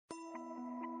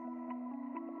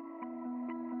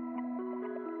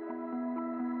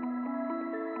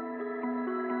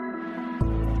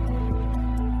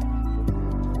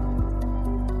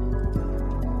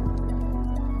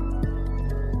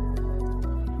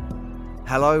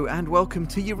Hello and welcome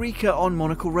to Eureka on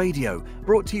Monocle Radio,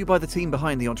 brought to you by the team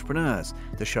behind The Entrepreneurs,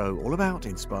 the show all about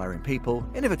inspiring people,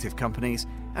 innovative companies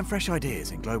and fresh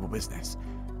ideas in global business.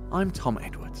 I'm Tom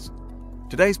Edwards.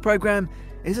 Today's programme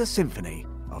is a symphony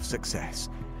of success.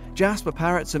 Jasper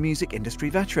Parrott's a music industry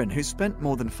veteran who's spent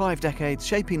more than 5 decades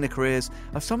shaping the careers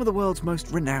of some of the world's most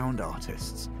renowned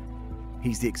artists.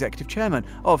 He's the executive chairman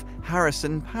of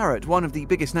HarrisonParrott, one of the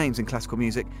biggest names in classical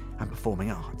music and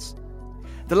performing arts.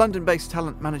 The London-based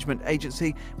talent management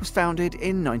agency was founded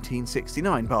in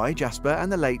 1969 by Jasper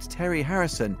and the late Terry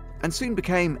Harrison, and soon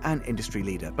became an industry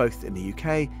leader both in the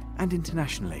UK and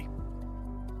internationally.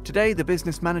 Today, the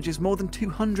business manages more than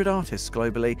 200 artists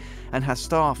globally and has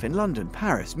staff in London,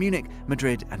 Paris, Munich,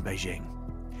 Madrid and Beijing.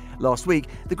 Last week,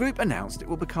 the group announced it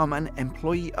will become an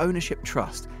employee ownership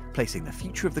trust, placing the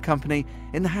future of the company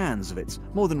in the hands of its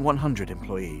more than 100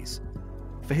 employees.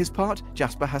 For his part,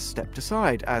 Jasper has stepped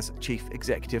aside as Chief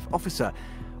Executive Officer.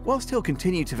 Whilst he'll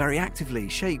continue to very actively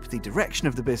shape the direction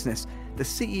of the business, the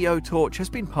CEO torch has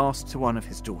been passed to one of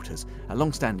his daughters, a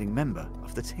long-standing member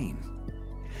of the team.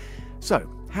 So,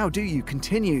 how do you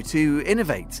continue to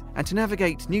innovate and to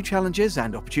navigate new challenges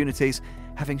and opportunities,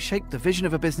 having shaped the vision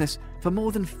of a business for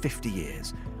more than 50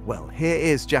 years? Well, here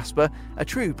is Jasper, a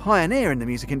true pioneer in the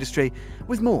music industry,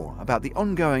 with more about the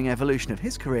ongoing evolution of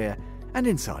his career and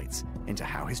insights into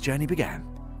how his journey began.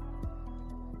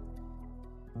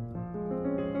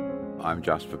 I'm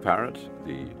Jasper Parrott,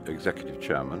 the Executive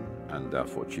Chairman and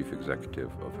therefore Chief Executive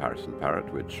of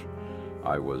HarrisonParrott, which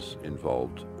I was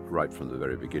involved right from the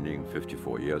very beginning,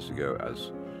 54 years ago,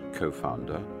 as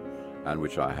co-founder, and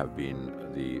which I have been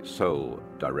the sole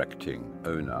directing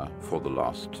owner for the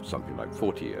last something like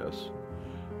 40 years.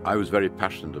 I was very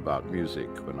passionate about music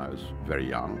when I was very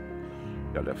young.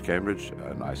 I left Cambridge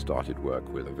and I started work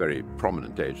with a very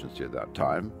prominent agency at that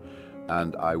time,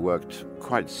 and I worked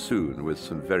quite soon with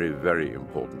some very, very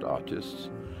important artists,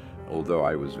 although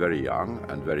I was very young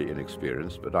and very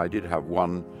inexperienced. But I did have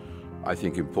one, I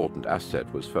think, important asset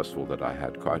was, first of all, that I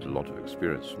had quite a lot of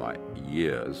experience from my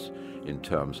years in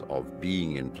terms of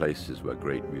being in places where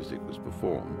great music was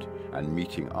performed and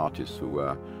meeting artists who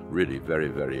were really very,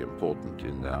 very important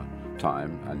in their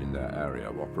time and in their area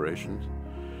of operations.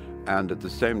 And at the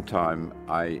same time,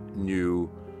 I knew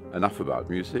enough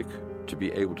about music to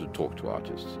be able to talk to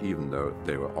artists, even though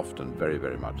they were often very,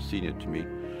 very much senior to me.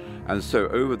 And so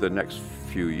over the next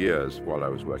few years while I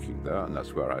was working there, and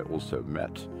that's where I also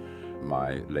met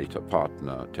my later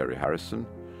partner, Terry Harrison,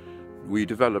 we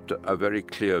developed a very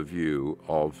clear view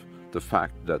of the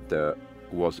fact that there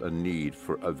was a need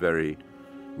for a very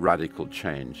radical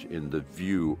change in the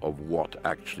view of what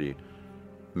actually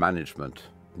management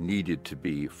needed to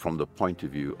be from the point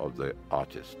of view of the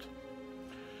artist.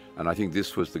 And I think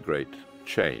this was the great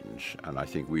change, and I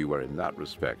think we were in that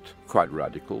respect quite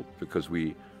radical, because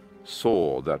we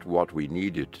saw that what we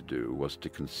needed to do was to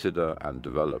consider and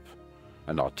develop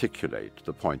and articulate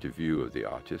the point of view of the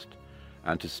artist,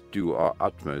 and to do our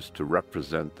utmost to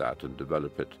represent that and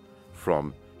develop it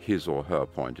from his or her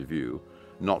point of view,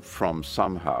 not from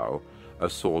somehow a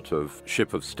sort of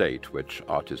ship of state which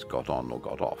artists got on or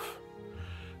got off.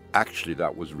 Actually,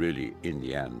 that was really, in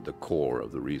the end, the core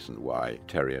of the reason why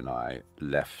Terry and I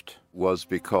left, was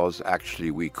because actually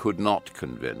we could not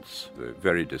convince the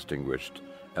very distinguished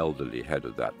elderly head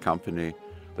of that company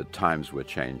that times were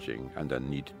changing and there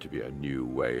needed to be a new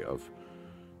way of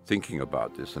thinking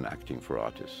about this and acting for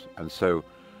artists. And so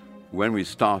when we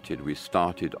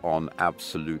started on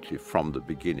absolutely from the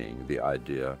beginning the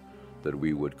idea that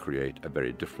we would create a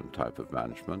very different type of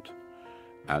management,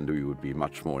 and we would be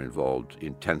much more involved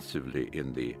intensively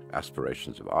in the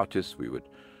aspirations of artists. We would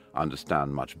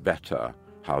understand much better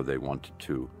how they wanted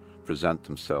to present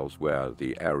themselves, where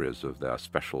the areas of their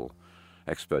special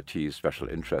expertise, special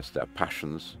interest, their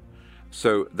passions.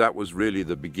 So that was really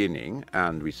the beginning,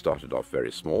 and we started off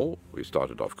very small. We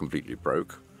started off completely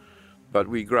broke, but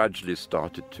we gradually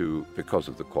started to, because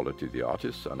of the quality of the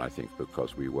artists, and I think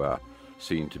because we were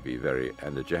seen to be very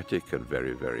energetic and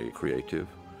very, very creative,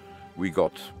 we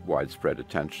got widespread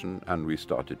attention, and we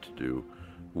started to do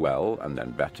well and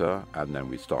then better, and then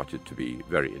we started to be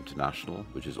very international,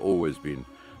 which has always been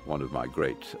one of my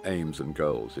great aims and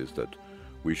goals, is that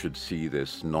we should see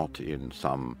this not in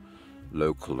some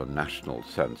local and national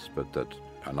sense, but that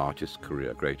an artist's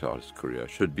career, a great artist's career,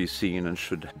 should be seen and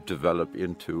should develop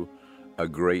into a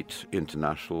great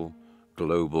international,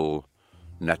 global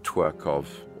network of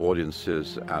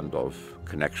audiences and of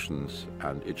connections,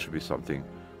 and it should be something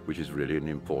which is really an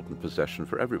important possession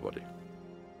for everybody.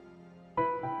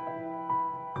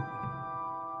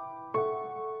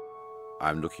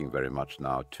 I'm looking very much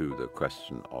now to the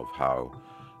question of how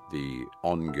the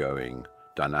ongoing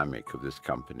dynamic of this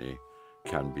company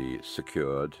can be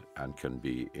secured and can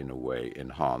be, in a way,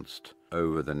 enhanced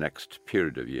over the next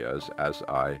period of years, as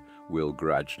I will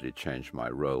gradually change my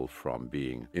role from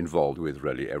being involved with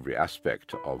really every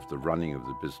aspect of the running of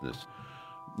the business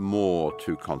more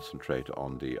to concentrate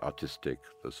on the artistic,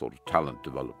 the sort of talent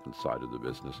development side of the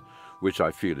business, which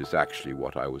I feel is actually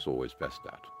what I was always best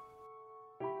at.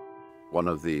 One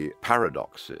of the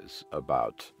paradoxes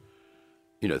about,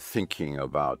 thinking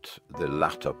about the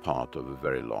latter part of a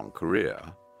very long career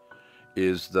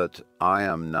is that I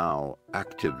am now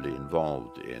actively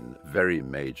involved in very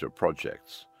major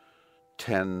projects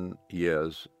 10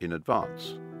 years in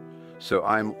advance. So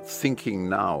I'm thinking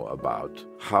now about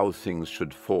how things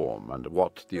should form and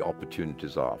what the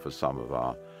opportunities are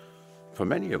for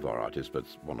many of our artists, but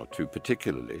one or two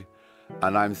particularly.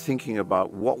 And I'm thinking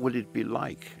about what will it be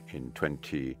like in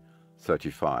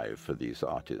 2035 for these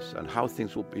artists and how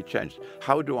things will be changed.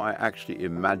 How do I actually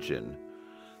imagine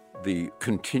the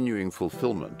continuing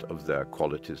fulfillment of their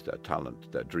qualities, their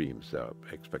talent, their dreams, their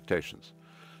expectations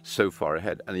so far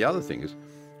ahead? And the other thing is,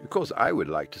 of course, I would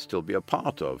like to still be a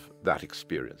part of that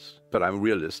experience. But I'm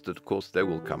realist that, of course, there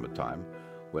will come a time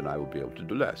when I will be able to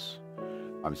do less.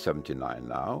 I'm 79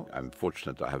 now. I'm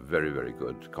fortunate I have very, very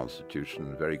good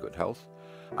constitution, very good health.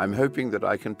 I'm hoping that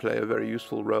I can play a very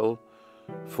useful role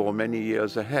for many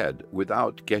years ahead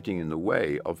without getting in the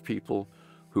way of people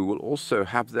who will also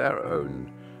have their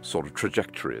own sort of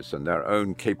trajectories and their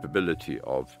own capability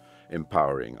of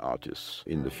empowering artists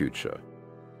in the future.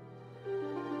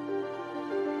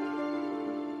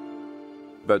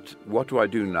 But what do I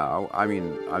do now? I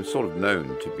mean, I'm sort of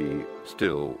known to be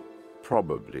still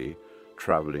probably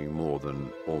traveling more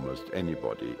than almost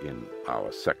anybody in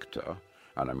our sector.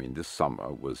 And I mean, this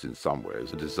summer was in some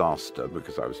ways a disaster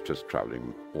because I was just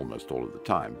traveling almost all of the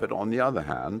time. But on the other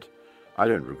hand, I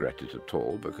don't regret it at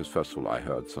all because, first of all, I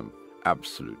heard some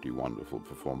absolutely wonderful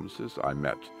performances. I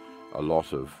met a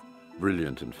lot of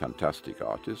brilliant and fantastic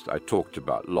artists. I talked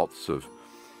about lots of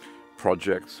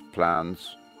projects,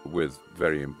 plans with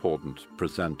very important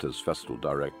presenters, festival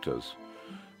directors,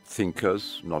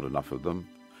 thinkers, not enough of them,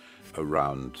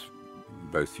 around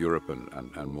both Europe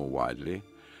and more widely.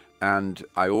 And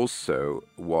I also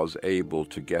was able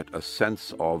to get a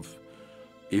sense of,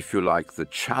 if you like, the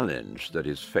challenge that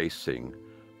is facing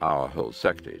our whole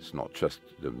sector. It's not just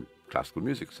the classical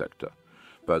music sector,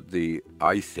 but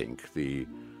I think the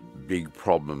big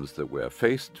problems that we're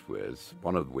faced with,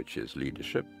 one of which is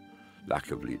leadership,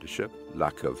 lack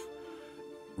of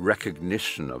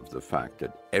recognition of the fact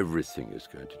that everything is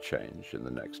going to change in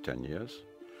the next 10 years.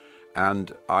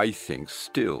 And I think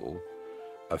still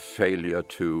a failure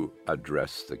to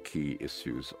address the key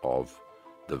issues of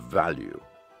the value,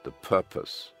 the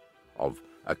purpose of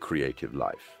a creative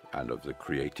life and of the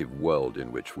creative world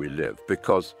in which we live.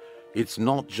 Because it's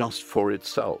not just for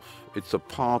itself. It's a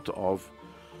part of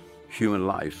human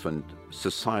life and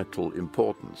societal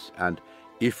importance. And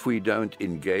if we don't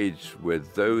engage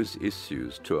with those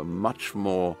issues to a much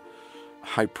more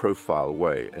high-profile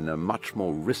way, in a much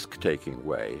more risk-taking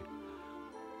way,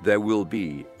 there will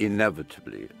be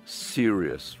inevitably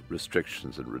serious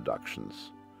restrictions and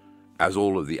reductions as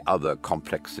all of the other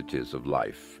complexities of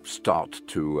life start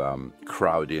to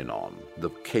crowd in on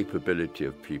the capability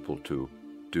of people to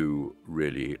do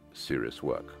really serious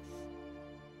work.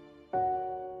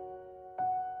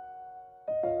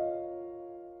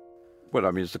 Well,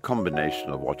 I mean, it's a combination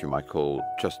of what you might call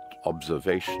just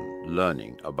observation,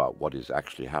 learning about what is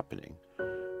actually happening,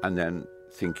 and then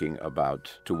thinking about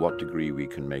to what degree we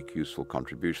can make useful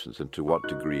contributions and to what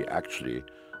degree actually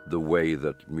the way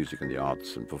that music and the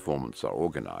arts and performance are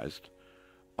organized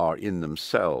are in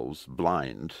themselves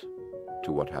blind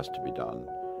to what has to be done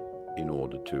in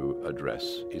order to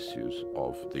address issues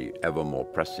of the ever more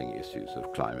pressing issues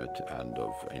of climate and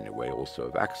of, in a way, also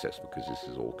of access, because this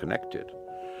is all connected.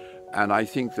 And I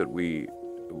think that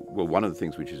one of the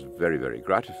things which is very, very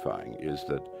gratifying is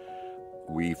that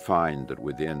we find that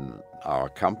within our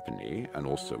company and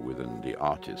also within the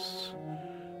artists,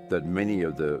 that many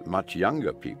of the much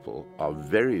younger people are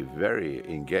very, very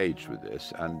engaged with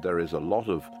this. And there is a lot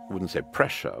of, I wouldn't say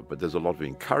pressure, but there's a lot of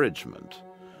encouragement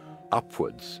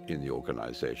upwards in the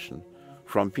organization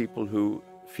from people who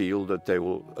feel that they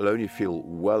will only feel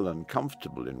well and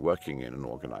comfortable in working in an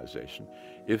organization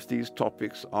if these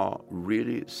topics are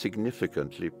really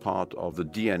significantly part of the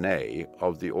DNA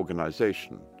of the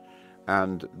organization.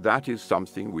 And that is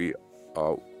something we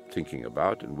are thinking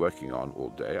about and working on all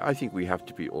day. I think we have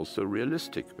to be also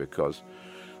realistic, because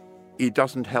it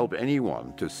doesn't help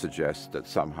anyone to suggest that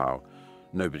somehow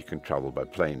nobody can travel by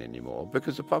plane anymore,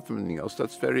 because apart from anything else,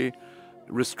 that's very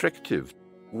restrictive.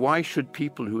 Why should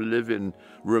people who live in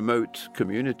remote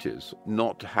communities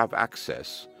not have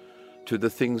access to the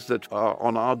things that are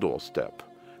on our doorstep?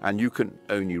 And you can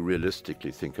only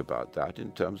realistically think about that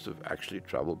in terms of actually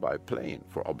travel by plane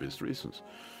for obvious reasons.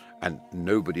 And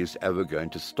nobody is ever going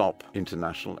to stop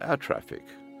international air traffic.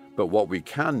 But what we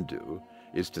can do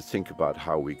is to think about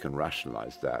how we can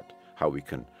rationalize that, how we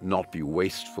can not be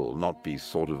wasteful, not be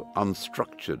sort of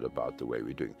unstructured about the way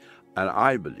we're doing. And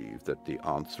I believe that the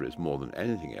answer is, more than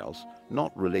anything else,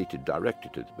 not related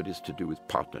directly to it, but is to do with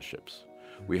partnerships.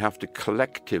 We have to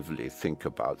collectively think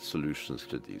about solutions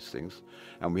to these things,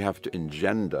 and we have to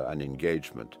engender an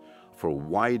engagement for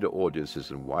wider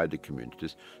audiences and wider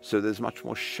communities, so there's much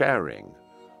more sharing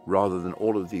rather than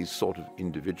all of these sort of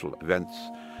individual events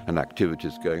and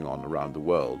activities going on around the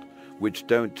world which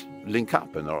don't link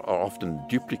up and are often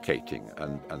duplicating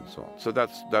and so on. So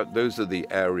those are the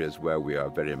areas where we are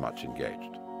very much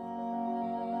engaged.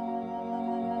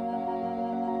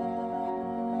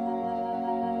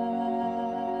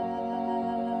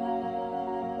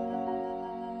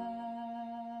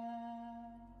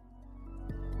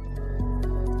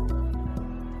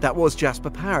 That was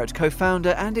Jasper Parrott,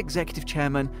 co-founder and executive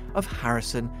chairman of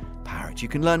HarrisonParrott. You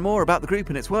can learn more about the group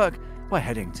and its work by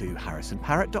heading to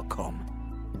HarrisonParrott.com.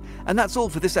 And that's all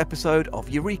for this episode of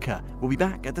Eureka. We'll be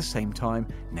back at the same time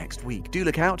next week. Do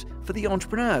look out for The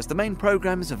Entrepreneurs. The main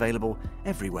programme is available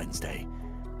every Wednesday.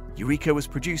 Eureka was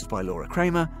produced by Laura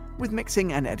Kramer, with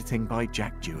mixing and editing by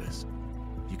Jack Dewars.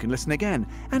 You can listen again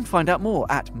and find out more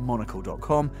at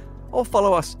monocle.com, or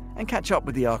follow us and catch up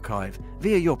with the archive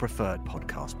via your preferred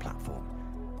podcast platform.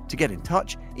 To get in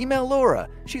touch, email Laura.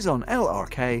 She's on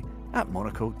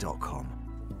lrk@monocle.com.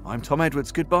 I'm Tom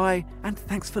Edwards. Goodbye, and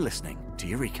thanks for listening to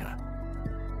Eureka.